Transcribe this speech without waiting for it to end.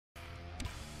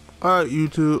Alright,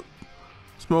 YouTube,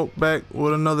 Smoke back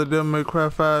with another Devil May Cry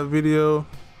 5 video.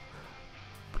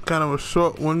 Kind of a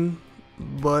short one,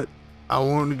 but I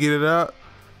wanted to get it out.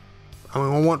 I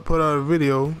want to put out a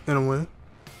video anyway.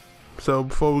 So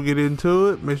before we get into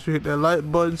it, make sure you hit that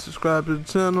like button, subscribe to the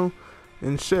channel,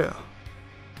 and share.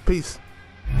 Peace.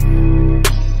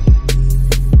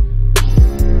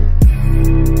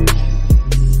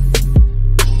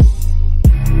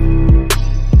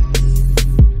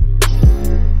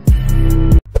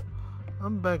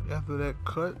 I'm back after that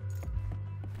cut.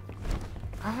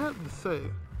 I have to say,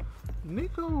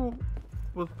 Nico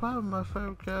was probably my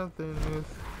favorite character in this.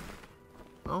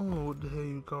 I don't know what the hell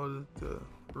you call it, the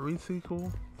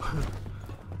re-sequel.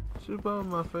 She's probably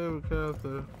my favorite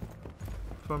character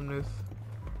from this,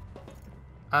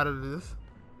 out of this.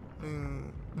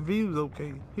 And V was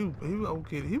okay. He was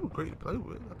okay. He was great to play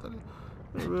with. I thought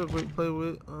he was real great to play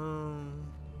with.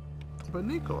 But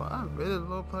Nico, I really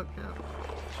love her character.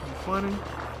 She's funny.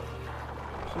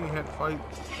 She ain't had to fight.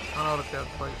 Not all the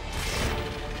characters fight.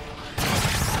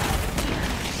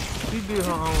 She did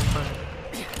her own thing.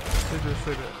 They just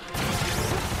say that.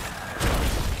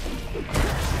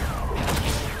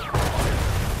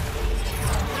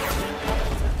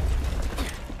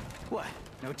 What?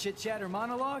 No chit chat or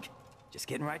monologue? Just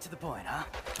getting right to the point, huh?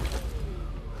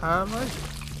 I like it.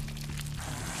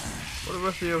 What the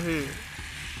rest of your head?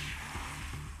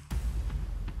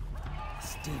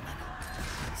 This demon.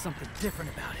 Something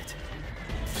different about it.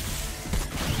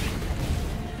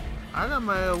 I got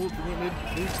my ass whooped again.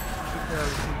 This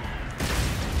too.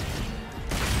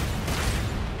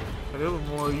 But it was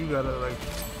more you gotta like,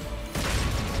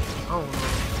 I don't know.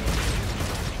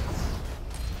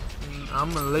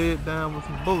 I'm gonna lay it down with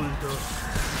some bullets though.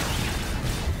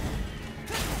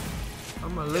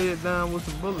 I'm gonna lay it down with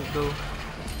some bullets though.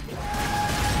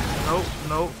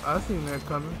 Nope, I seen that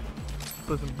coming.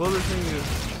 Put some bullets in your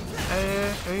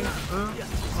ass,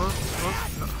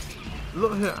 no.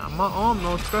 Look here, my arm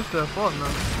don't scratch that far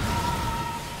now.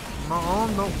 My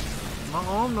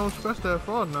arm don't scratch that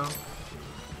far now.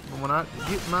 But when I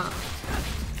get my,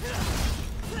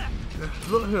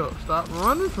 look here, stop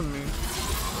running from me.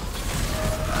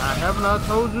 I have not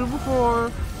told you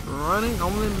before, running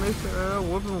only makes the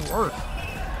whooping worse.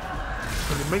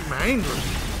 Cause it make me angry.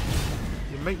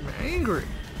 You make me angry.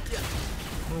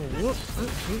 Oh, whoop.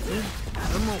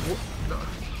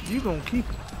 You gonna keep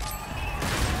it.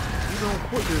 You gonna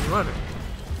quit this running.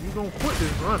 You gonna quit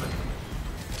this running.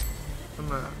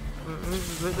 Come on.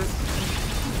 Let that.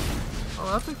 Oh,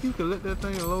 I think you can let that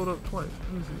thing load up twice.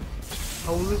 Let me see.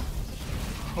 Hold it.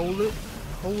 Hold it.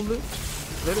 Hold it.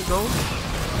 Let it go.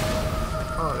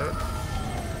 Oh, that.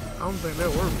 I don't think that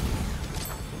works.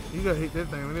 You gotta hit that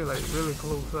thing when they're like really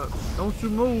close up. Don't you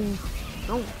move.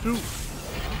 Don't shoot.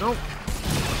 Don't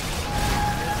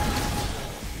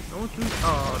you?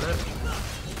 Oh, that.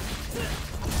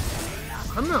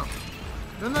 Come on.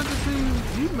 Then I just see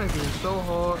you making it so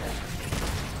hard.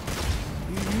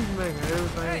 You making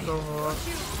everything so hard.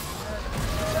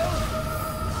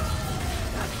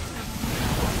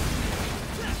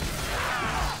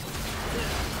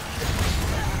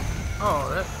 Oh,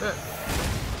 that.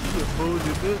 You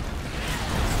bougie bitch.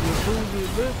 You bougie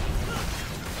bitch.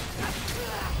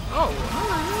 Oh, how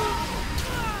the hell?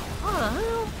 How the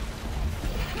hell?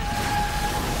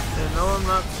 Yeah, no, I'm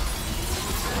not.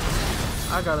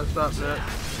 I gotta stop that.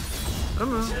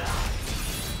 Come on.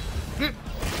 Get.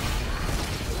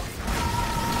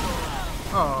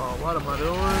 Oh, what am I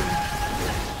doing?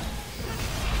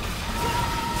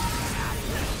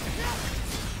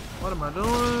 What am I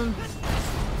doing?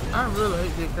 I really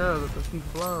hate that character because he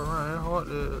fly around. It's hard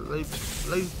to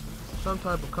lay some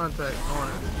type of contact on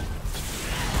it.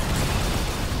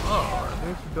 Oh, I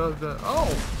think she does that.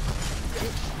 Oh!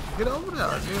 Get over there,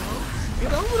 Nero.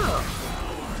 Get over there.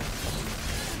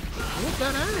 Whoop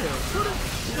that ass.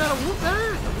 You gotta whoop that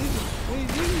ass. When you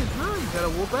get your time, you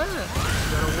gotta whoop ass.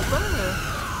 You gotta whoop ass.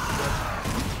 You gotta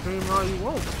scream all you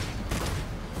want.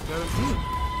 You gotta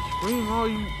scream all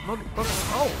you motherfuckers.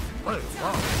 Oh, wait,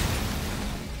 wow.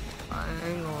 I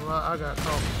ain't gonna lie, I got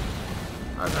caught.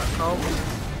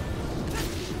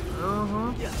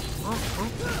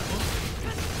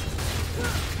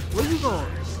 Where you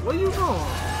going? Where you going?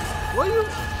 Where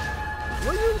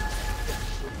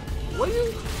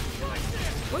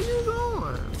you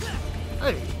going?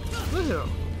 Hey, look here.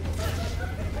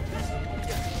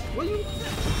 Where you?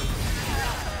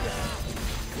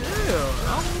 Yeah,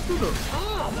 I want to the.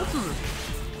 Oh, what's this?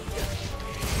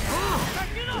 Oh,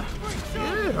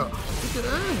 yeah, get your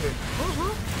ass.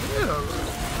 Yeah.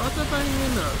 Put that thing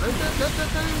in there. Let that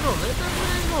thing go. Let that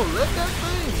thing go. Let that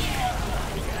thing.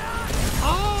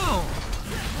 Oh.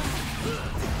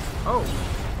 Oh.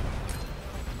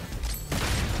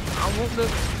 I want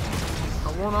that. I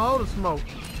want all the smoke.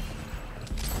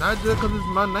 Not just because it's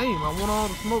my name. I want all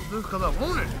the smoke just because I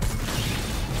want it.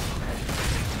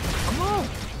 Come on.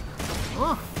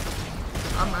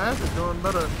 I'm actually doing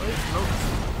better. Wait, nope.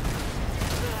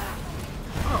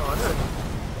 Oh,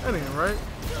 that ain't right.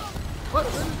 What?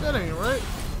 That ain't right.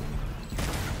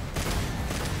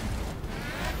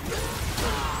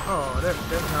 Oh, that's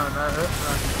not.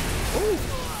 Ooh,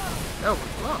 that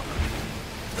was rough.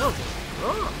 That was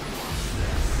rough.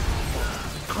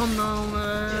 Come down on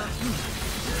that ass.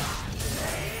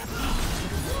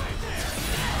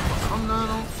 Come down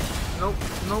on.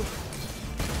 Nope.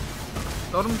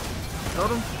 Throw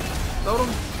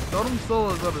them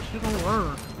swords at her. She gonna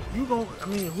learn. You gon', I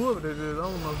mean, whoever that is, I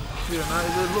don't know if it's she or not. It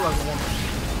just look like a woman.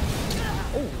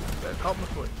 Oh, that caught my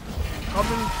foot. Caught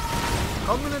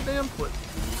me in the damn foot.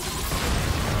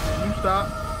 You stop.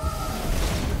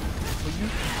 Will you?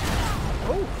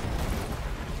 Oh.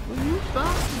 Will you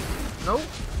stop? Nope.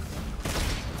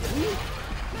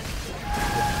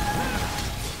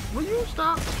 Will you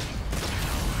stop?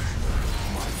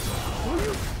 Will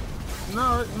you?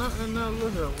 No, look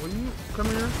here. Will you come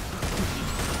here?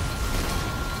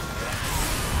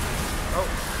 Oh.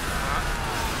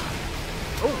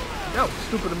 Oh, that was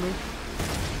stupid of me.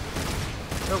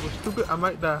 That was stupid. I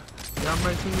might die. Y'all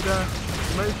might see me die.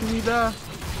 You might see me die.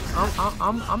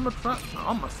 I'm a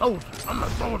soldier. I'm a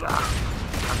soldier.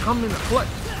 I come in the clutch.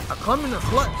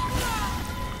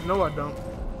 No, I don't.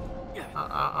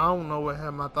 I don't know what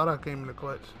happened. I thought I came in the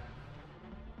clutch.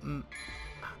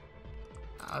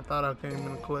 I thought I came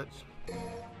in the clutch.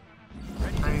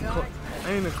 I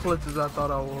ain't as clutch as I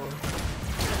thought I was.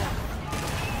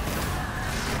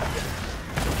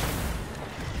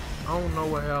 I don't know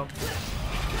what happened.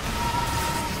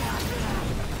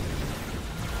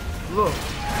 Look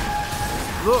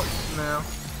now.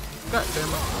 God damn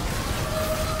it.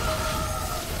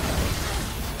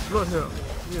 Look here.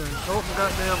 You done told my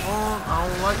goddamn arm. I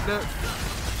don't like that.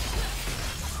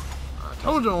 I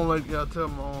told you I don't like y'all tell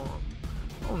my arm.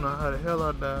 I don't know how the hell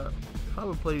I died. If I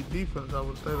would play defense, I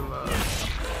would stay alive.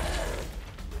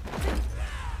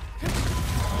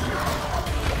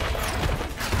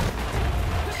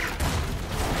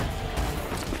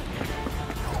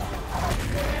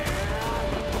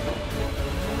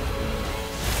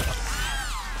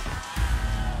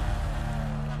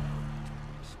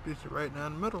 Spit it right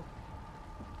down the middle.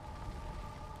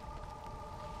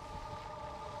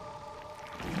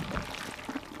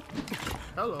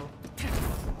 Hello.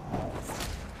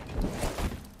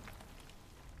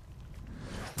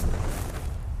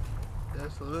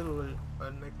 That's literally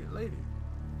a naked lady.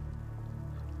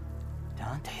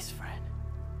 Dante's friend.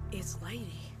 It's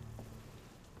Lady.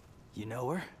 You know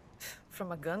her? From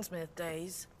my gunsmith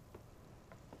days.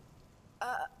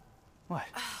 What?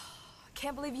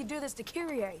 Can't believe you do this to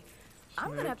Kyrie.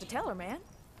 I'm gonna have to tell her, man.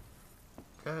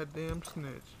 Goddamn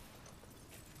snitch.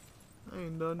 I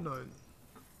ain't done nothing.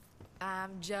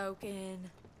 I'm joking.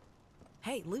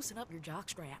 Hey, loosen up your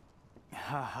jockstrap.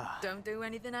 Haha. Don't do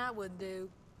anything I wouldn't do.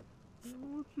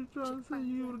 What you trying to say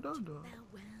you would've done though?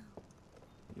 Well.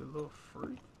 You little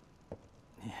freak.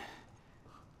 Yeah.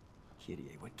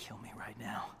 Kyrie would kill me right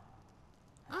now.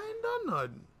 I ain't done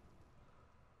nothing.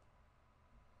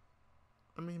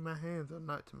 I mean, my hands are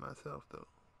not to myself though.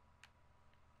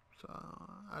 So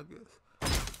I guess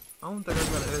I don't think I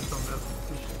got an S on that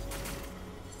petition.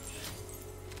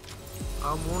 I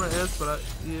want an S, but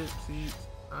see,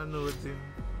 I knew it didn't.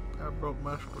 I broke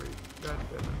my screen. God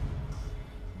damn it.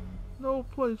 No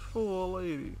place for a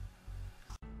lady.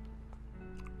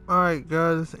 Alright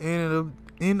guys,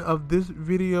 end of this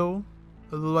video.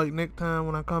 It look like next time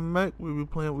when I come back, we'll be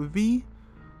playing with V,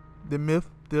 the myth,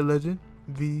 the legend,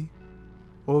 V,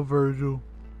 or Virgil,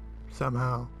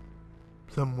 somehow,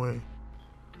 some way.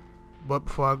 But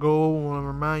before I go, I want to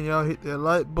remind y'all, hit that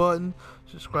like button,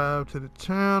 subscribe to the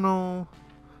channel,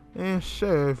 and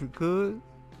share if you could.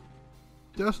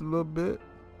 Just a little bit.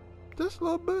 Just a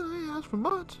little bit, I ain't ask for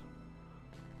much.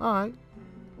 Alright.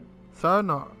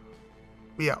 Sayonara.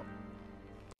 We out.